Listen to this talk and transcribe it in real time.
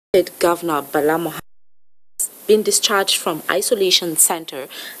State Governor Bala Mohammed has been discharged from isolation center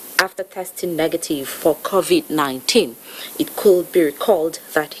after testing negative for COVID-19. It could be recalled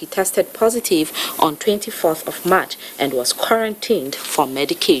that he tested positive on 24th of March and was quarantined for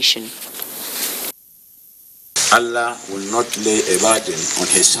medication. Allah will not lay a burden on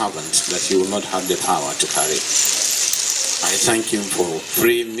his servants that he will not have the power to carry. I thank him for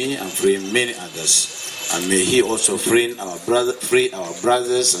freeing me and freeing many others. And may he also free our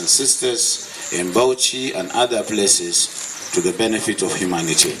brothers and sisters in Bauchi and other places to the benefit of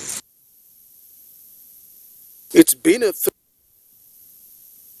humanity. It's been a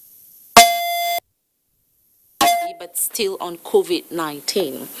but still on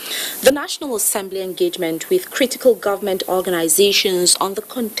COVID-19. The National Assembly engagement with critical government organizations on the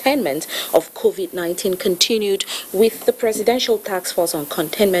containment of COVID-19 continued with the Presidential Task Force on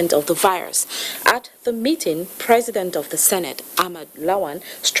Containment of the Virus. At the meeting, President of the Senate, Ahmed Lawan,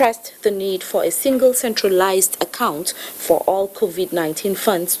 stressed the need for a single centralized account for all COVID-19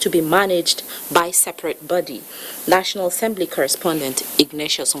 funds to be managed by separate body. National Assembly correspondent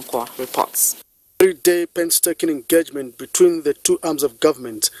Ignatius Nkwa reports. 3-day painstaking engagement between the two arms of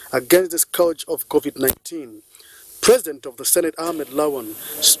government against the scourge of COVID-19. President of the Senate, Ahmed Lawan,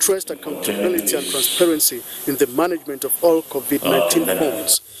 stressed accountability and transparency in the management of all COVID-19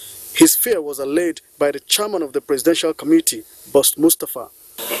 funds. His fear was allayed by the chairman of the Presidential Committee, Boss Mustafa.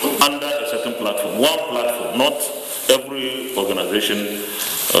 Under a certain platform, one platform, not every organization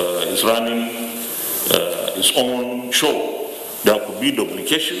is running its own show. There could be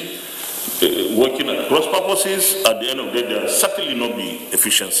duplication. Working at cross purposes, at the end of the day, there will certainly not be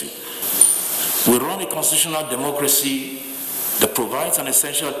efficiency. We run a constitutional democracy that provides an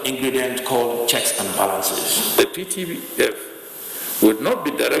essential ingredient called checks and balances. The PTF would not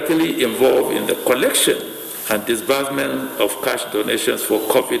be directly involved in the collection and disbursement of cash donations for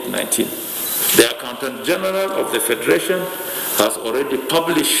COVID-19. The Accountant General of the Federation has already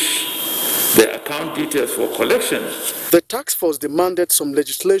published the account details for collection. The task force demanded some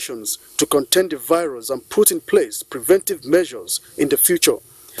legislations to contain the virus and put in place preventive measures in the future.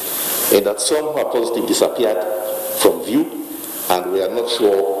 And that some who are positive disappeared from view, and we are not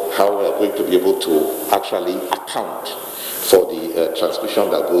sure how we are going to be able to actually account for the transmission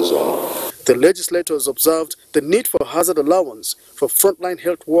that goes on. The legislators observed the need for hazard allowance for frontline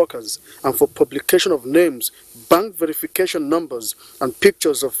health workers and for publication of names, bank verification numbers, and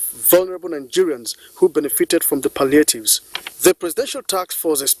pictures of vulnerable Nigerians who benefited from the palliatives. The Presidential Task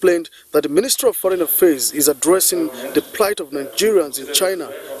Force explained that the Ministry of Foreign Affairs is addressing the plight of Nigerians in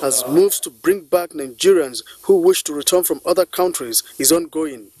China as moves to bring back Nigerians who wish to return from other countries is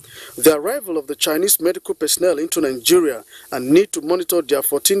ongoing. The arrival of the Chinese medical personnel into Nigeria and need to monitor their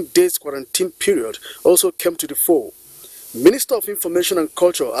 14 days quarantine period also came to the fore. Minister of Information and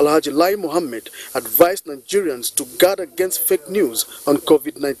Culture Alhaji Lai Mohammed advised Nigerians to guard against fake news on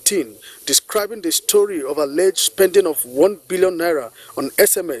COVID-19, describing the story of alleged spending of 1 billion naira on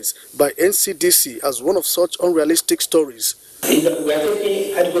SMS by NCDC as one of such unrealistic stories. We are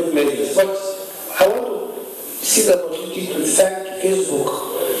taking adequate measures, but I want to see the opportunity to thank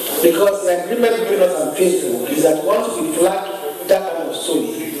Facebook, because the agreement between us and Facebook is that once we flag that kind of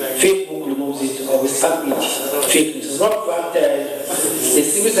story, Facebook removes it or we stamp it fake news. It's not that the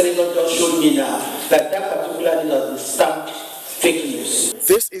civil servant just showed me now that particular thing has been stamped fake news.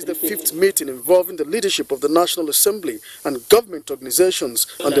 This is the 5th meeting involving the leadership of the National Assembly and government organizations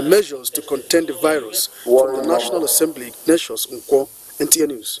on the measures to contain the virus. From the National Assembly, Ignatius Nkwo, NTA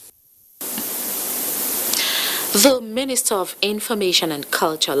News. The Minister of Information and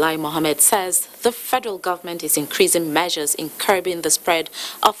Culture, Lai Mohammed, says the federal government is increasing measures in curbing the spread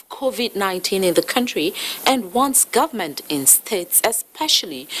of COVID-19 in the country and wants government in states,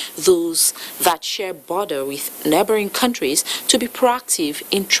 especially those that share border with neighboring countries, to be proactive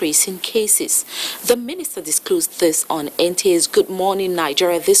in tracing cases. The minister disclosed this on NTA's Good Morning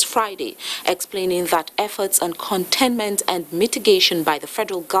Nigeria this Friday, explaining that efforts on containment and mitigation by the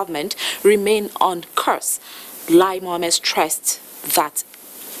federal government remain on course. Lai Mohammed stressed that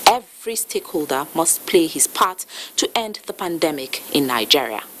every stakeholder must play his part to end the pandemic in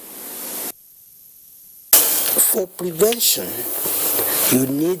Nigeria. For prevention, you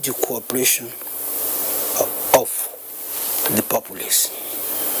need the cooperation of the populace.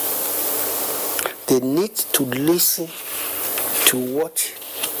 They need to listen to what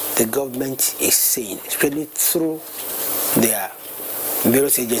the government is saying, especially through their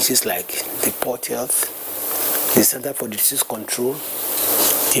various agencies like the Port Health, the Center for Disease Control,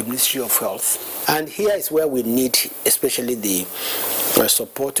 the Ministry of Health. And here is where we need especially the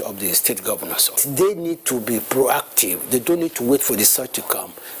support of the state governors. They need to be proactive. They don't need to wait for the surge to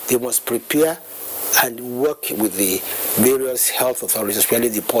come. They must prepare and work with the various health authorities, especially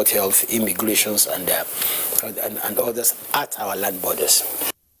the port health, immigrations, and others at our land borders.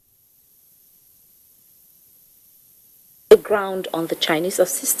 The ground on the Chinese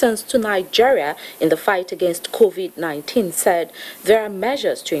assistance to Nigeria in the fight against COVID-19 said there are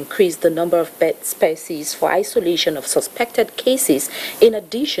measures to increase the number of bed spaces for isolation of suspected cases in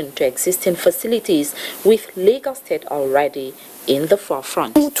addition to existing facilities, with Lagos State already in the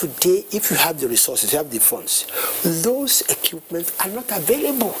forefront. Today, if you have the resources, you have the funds, those equipments are not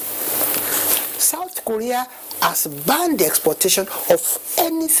available. South Korea has banned the exportation of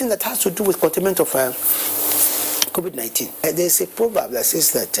anything that has to do with containment of COVID-19. There's a proverb that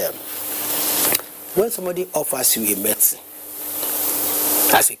says that when somebody offers you a medicine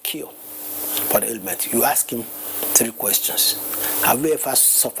as a cure for the ailment, you ask him 3 questions. Have you ever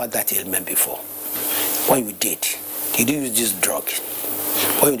suffered that ailment before? When you did you use this drug?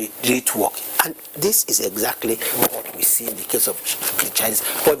 When you did it work? And this is exactly what we see in the case of the Chinese.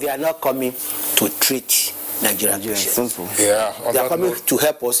 But they are not coming to treat Nigerian patients. They are coming to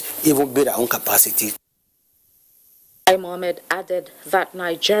help us even build our own capacity. Mohammed added that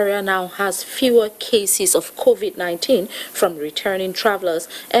Nigeria now has fewer cases of COVID-19 from returning travelers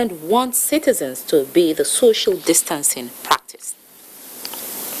and wants citizens to obey the social distancing practice.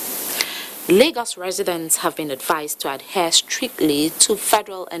 Lagos residents have been advised to adhere strictly to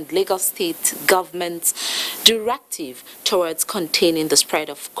federal and Lagos state government's directive towards containing the spread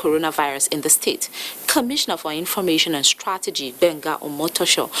of coronavirus in the state. Commissioner for Information and Strategy, Benga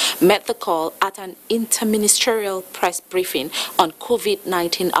Omotosho, met the call at an interministerial press briefing on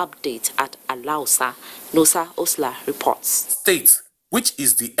COVID-19 update at Alausa. Nosa Osla reports. State, which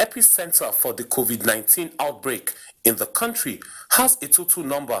is the epicenter for the COVID-19 outbreak in the country, has a total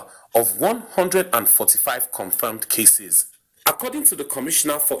number of 145 confirmed cases. According to the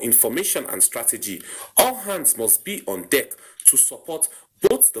Commissioner for Information and Strategy, all hands must be on deck to support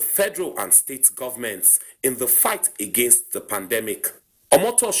both the federal and state governments in the fight against the pandemic.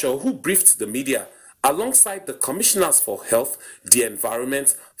 Omotosho, who briefed the media, alongside the Commissioners for Health, the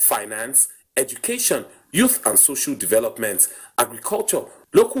Environment, Finance, Education, Youth and Social Development, Agriculture,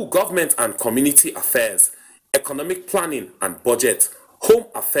 Local Government and Community Affairs, Economic Planning and Budget, Home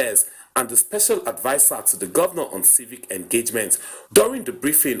Affairs, and the Special Advisor to the Governor on Civic Engagement during the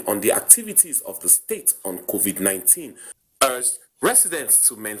briefing on the activities of the state on COVID-19, urged residents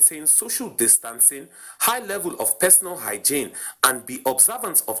to maintain social distancing, high level of personal hygiene, and be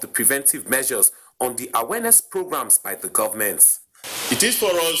observant of the preventive measures on the awareness programs by the governments. It is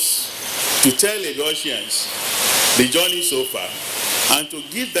for us to tell Lagosians the journey so far and to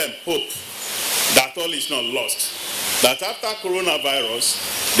give them hope that all is not lost, that after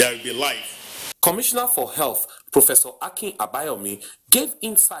coronavirus, there will be life. Commissioner for Health, Professor Akin Abayomi, gave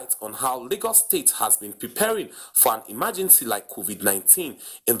insight on how Lagos State has been preparing for an emergency like COVID-19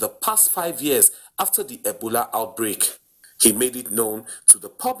 in the past 5 years after the Ebola outbreak. He made it known to the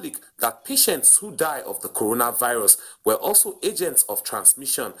public that patients who die of the coronavirus were also agents of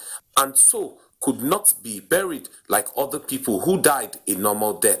transmission and so could not be buried like other people who died in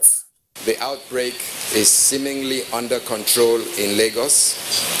normal deaths. The outbreak is seemingly under control in Lagos.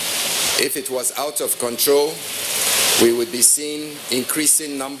 If it was out of control, we would be seeing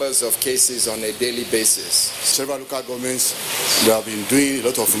increasing numbers of cases on a daily basis. Several local governments, they have been doing a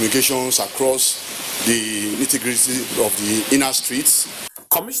lot of fumigations across the nitty-gritty of the inner streets.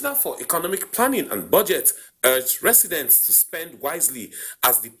 Commissioner for Economic Planning and Budget urged residents to spend wisely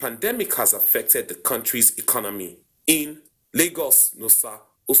as the pandemic has affected the country's economy. In Lagos, Nosa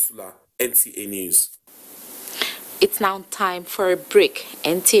Osula, NTA News. It's now time for a break.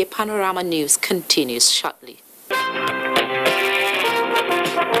 NTA Panorama News continues shortly.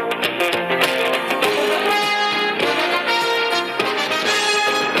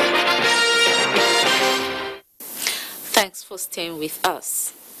 Thanks for staying with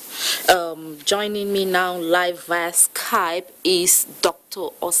us. Joining me now live via Skype is Dr.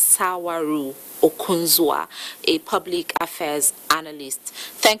 Osawaru Okunzwa, a public affairs analyst.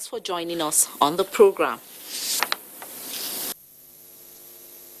 Thanks for joining us on the program.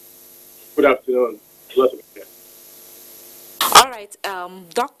 Good afternoon. All right,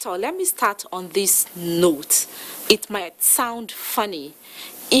 Doctor, let me start on this note. It might sound funny.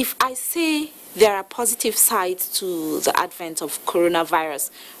 If I say there are positive sides to the advent of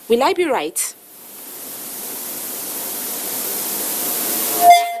coronavirus, will I be right?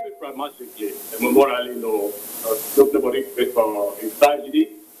 Pragmatically, morally, no. Nobody expects for a tragedy.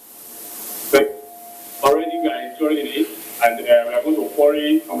 But already we are enjoying it, And we are going to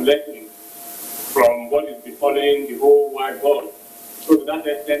quarry some lessons from what is befalling the whole wide world. So to that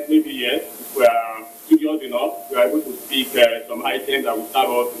extent, maybe yes, if we are studious enough, we are able to speak some items that will serve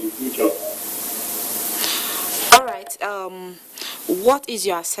us in the future. All right. What is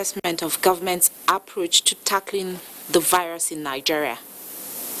your assessment of government's approach to tackling the virus in Nigeria?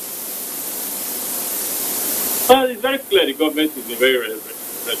 Well, it's very clear the government is very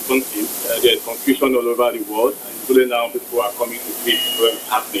responsive. There's confusion all over the world, and slowly now people are coming to see what's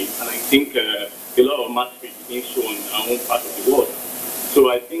happening. And I think a lot of mastery is being shown in our own part of the world. So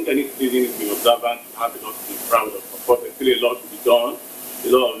I think any citizen is being observant to have a lot to be proud of. Of course, there's still a lot to be done, a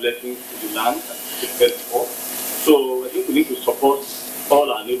lot of lessons to be learned and prepared for. So I think we need to support all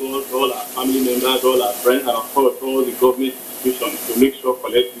our neighbors, all our family members, all our friends, and of course all the government institutions to make sure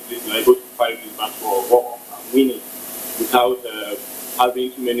collectively we are able to fight this battle or walk and win it without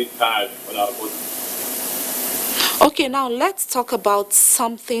having too many scars on our body. Okay, now let's talk about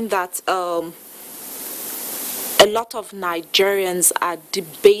something that a lot of Nigerians are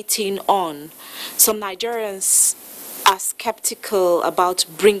debating on. Some Nigerians are skeptical about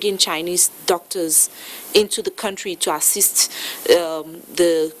bringing Chinese doctors into the country to assist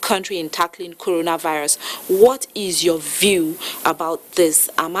the country in tackling coronavirus. What is your view about this?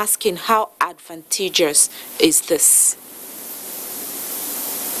 I'm asking, how advantageous is this?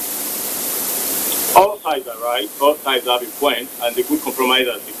 All sides are right, all sides have a point, and the good compromise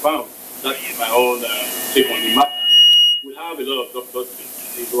has been found. That is my own take on the matter. We have a lot of doctors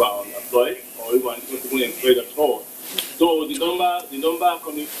who are unemployed or even employed at all. So the number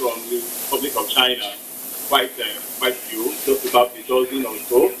coming from the Republic of China, quite few, just about a dozen or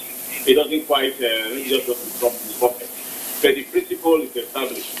so. It doesn't quite just drop in the pocket. But the principle is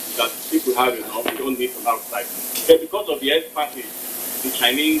established that if we have enough, we don't need from outside. But because of the expertise, the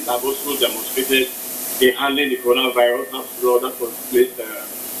Chinese have also demonstrated in handling the coronavirus. After all, that was placed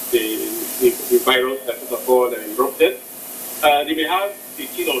the virus that first of all erupted. They may have a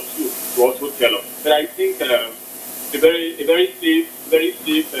thing or two to also tell us. But I think a very safe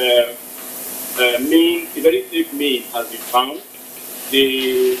mean has been found.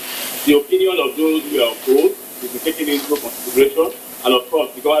 The opinion of those who are opposed will be taken into consideration, and of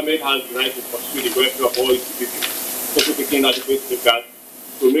course the government has the right to pursue the welfare of all its citizens, also taking adequate safeguards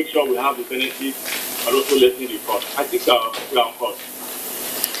to make sure we have the benefits and also lessen the cost. I think we are on course.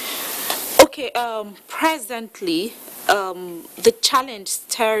 Okay, presently, the challenge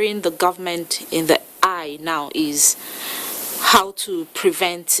staring the government in the eye now is how to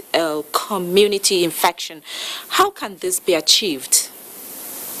prevent community infection. How can this be achieved?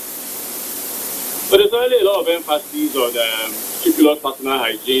 But there's already a lot of emphasis on scrupulous personal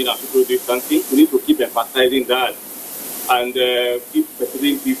hygiene and social distancing. We need to keep emphasizing that and keep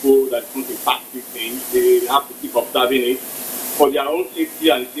persuading people that want to practice things. They have to keep observing it for their own safety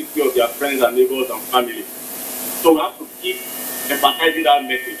and safety of their friends and neighbors and family. So we have to keep emphasizing that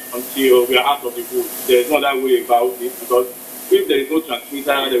message until we are out of the woods. There is no other way about it, because if there is no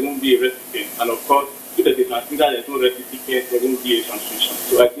transmitter, there won't be a recipient. And of course, if there is a transmitter, there is no recipient, there won't be a transmission.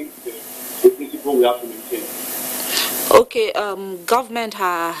 So I think the principle we have to maintain. Okay, government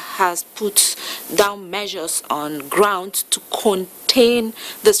has put down measures on ground to contain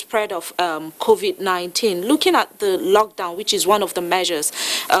the spread of COVID-19. Looking at the lockdown, which is one of the measures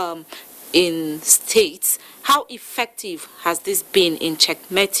in states, how effective has this been in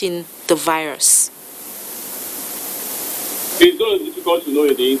checkmating the virus? It's going to be difficult to know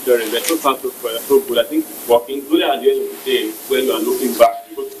in the interim. There's so far so good. I think it's working. Only at the end of the day, when you are looking back,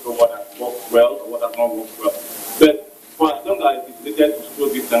 you're going to know what has worked well or what has not worked well. But for as long as it's related to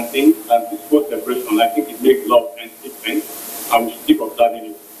social distancing and physical separation, I think it makes a lot of sense, and we should keep observing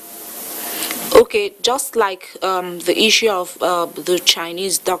it. Okay, just like the issue of the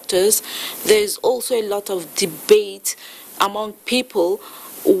Chinese doctors, there's also a lot of debate among people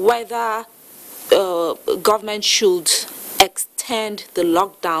whether government should extend the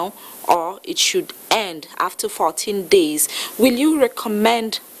lockdown or it should end after 14 days. Will you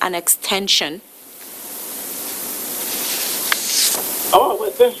recommend an extension? Our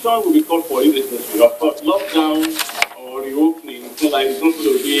extension will be called for if necessary. Of course, lockdown or reopening, it's not going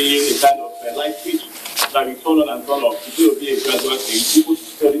to be a kind of light switch that we turn on and turn off. It's going to be a gradual thing. People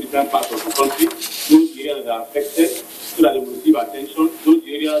study different parts of the country, those areas that are affected, so that they will receive attention, those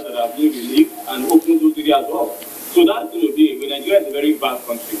areas that are being relieved, and open those areas up. So that's going to be, Nigeria is a very vast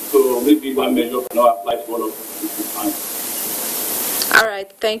country, so maybe one measure cannot apply to all of us. All right,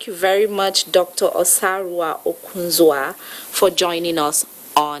 thank you very much, Dr. Osarua Okunzua, for joining us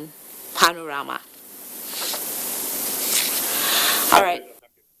on Panorama. All right.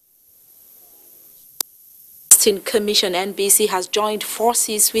 Broadcasting Commission (NBC) has joined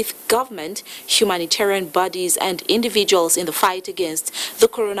forces with government, humanitarian bodies and individuals in the fight against the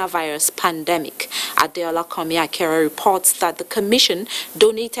coronavirus pandemic. Adeola Komiakere reports that the commission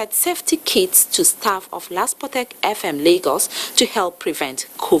donated safety kits to staff of Laspotek FM Lagos to help prevent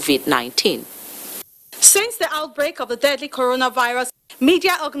COVID-19. Since the outbreak of the deadly coronavirus,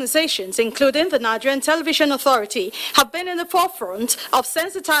 media organizations, including the Nigerian Television Authority, have been in the forefront of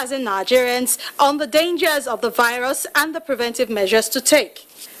sensitizing Nigerians on the dangers of the virus and the preventive measures to take.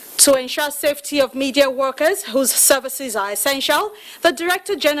 To ensure safety of media workers whose services are essential, the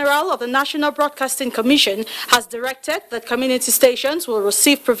Director General of the National Broadcasting Commission has directed that community stations will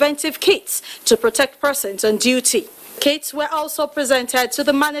receive preventive kits to protect persons on duty. Kits were also presented to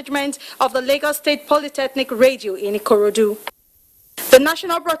the management of the Lagos State Polytechnic Radio in Ikorodu. The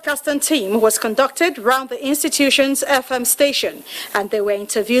National Broadcasting team was conducted round the institution's FM station, and they were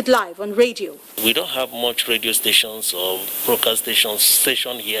interviewed live on radio. We don't have much radio stations or broadcast stations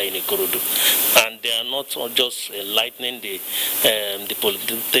here in Ikorodu, and they are not just enlightening the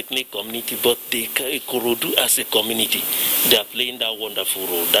polytechnic community, but the Ikorodu as a community. They are playing that wonderful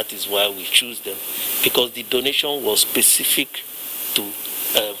role. That is why we choose them, because the donation was specific to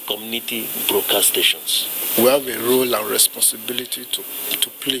community broadcast stations. We have a role and responsibility to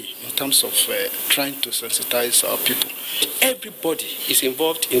play in terms of trying to sensitize our people. Everybody is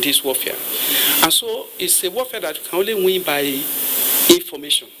involved in this warfare, and so it's a warfare that can only win by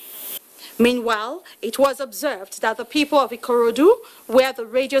information. Meanwhile, it was observed that the people of Ikorodu, where the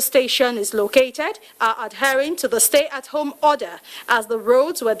radio station is located, are adhering to the stay-at-home order, as the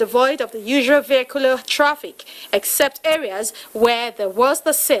roads were devoid of the usual vehicular traffic, except areas where there was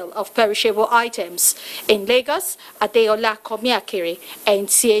the sale of perishable items. In Lagos, Adeola Komiakere,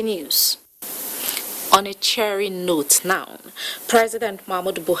 NTA News. On a cheering note now, President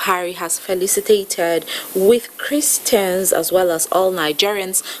Muhammadu Buhari has felicitated with Christians as well as all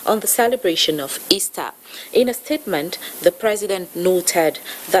Nigerians on the celebration of Easter. In a statement, the president noted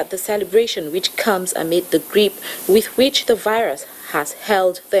that the celebration, which comes amid the grip with which the virus has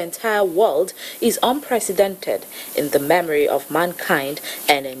held the entire world, is unprecedented in the memory of mankind,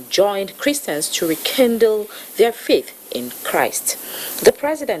 and enjoined Christians to rekindle their faith in Christ. The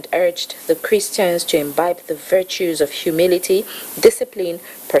president urged the Christians to imbibe the virtues of humility, discipline,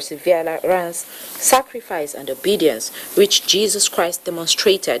 perseverance, sacrifice, and obedience, which Jesus Christ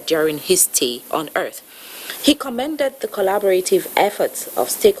demonstrated during his stay on earth. He commended the collaborative efforts of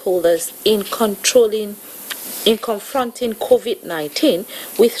stakeholders in confronting COVID-19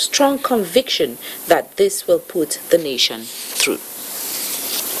 with strong conviction that this will put the nation through.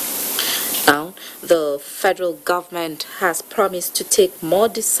 Now, the federal government has promised to take more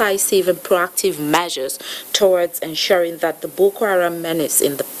decisive and proactive measures towards ensuring that the Boko Haram menace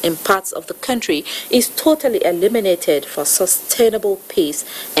in parts of the country is totally eliminated for sustainable peace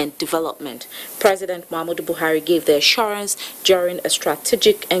and development. President Muhammadu Buhari gave the assurance during a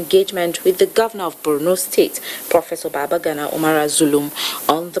strategic engagement with the governor of Borno State, Professor Babagana Umara Zulum,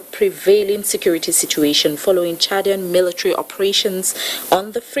 on the prevailing security situation following Chadian military operations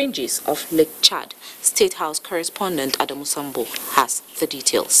on the fringes of Lake Chad. State House correspondent Adamu Sambo has the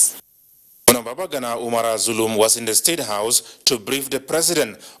details. Babagana Umara Zulum was in the State House to brief the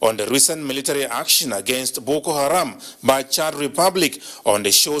president on the recent military action against Boko Haram by Chad Republic on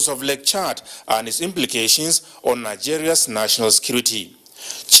the shores of Lake Chad and its implications on Nigeria's national security.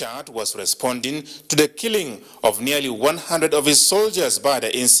 Chad was responding to the killing of nearly 100 of its soldiers by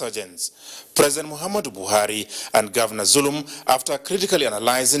the insurgents. President Muhammadu Buhari and Governor Zulum, after critically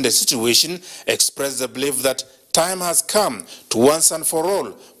analyzing the situation, expressed the belief that time has come to once and for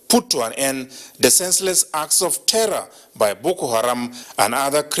all put to an end the senseless acts of terror by Boko Haram and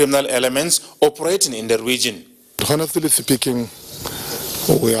other criminal elements operating in the region. Honestly speaking,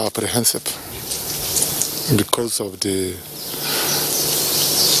 we are apprehensive because of the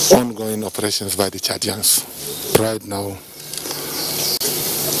ongoing operations by the Chadians. Right now,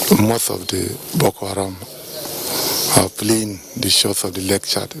 most of the Boko Haram are fleeing the shores of the Lake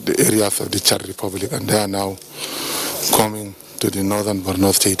Chad, the areas of the Chad Republic, and they are now coming to the northern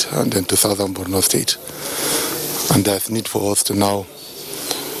Borno State and then to southern Borno State. And there's need for us to now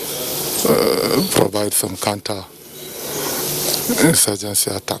provide some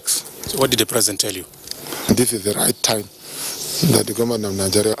counter-insurgency attacks. So what did the president tell you? This is the right time that the government of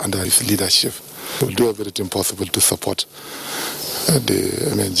Nigeria, under his leadership, will do everything possible to support the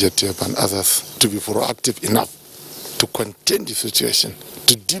MNJTF and others to be proactive enough to contain the situation,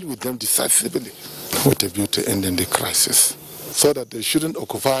 to deal with them decisively with a view to ending the crisis, so that they shouldn't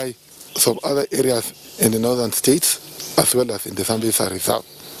occupy some other areas in the northern states as well as in the Sambisa Reserve.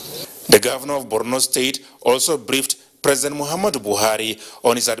 The governor of Borno State also briefed President Muhammadu Buhari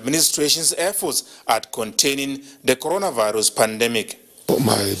on his administration's efforts at containing the coronavirus pandemic.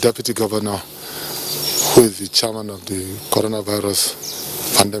 My deputy governor, who is the chairman of the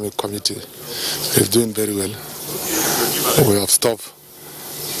coronavirus pandemic committee, is doing very well. We have stopped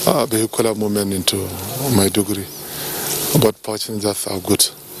vehicular movement into Maiduguri, but passengers are good,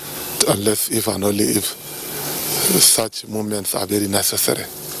 unless if and only if such movements are very necessary.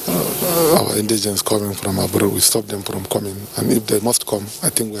 Our indigents coming from abroad, we stop them from coming, and if they must come, I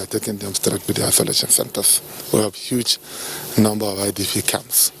think we are taking them straight to the isolation centers. We have huge number of IDP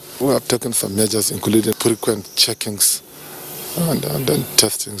camps. We have taken some measures, including frequent checkings and then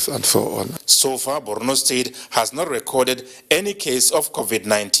testings and so on. So far, Borno State has not recorded any case of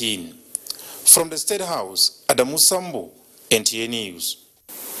COVID-19. From the State House, Adamu Sambo, NTA News.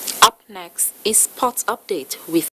 Up next is Sports Update with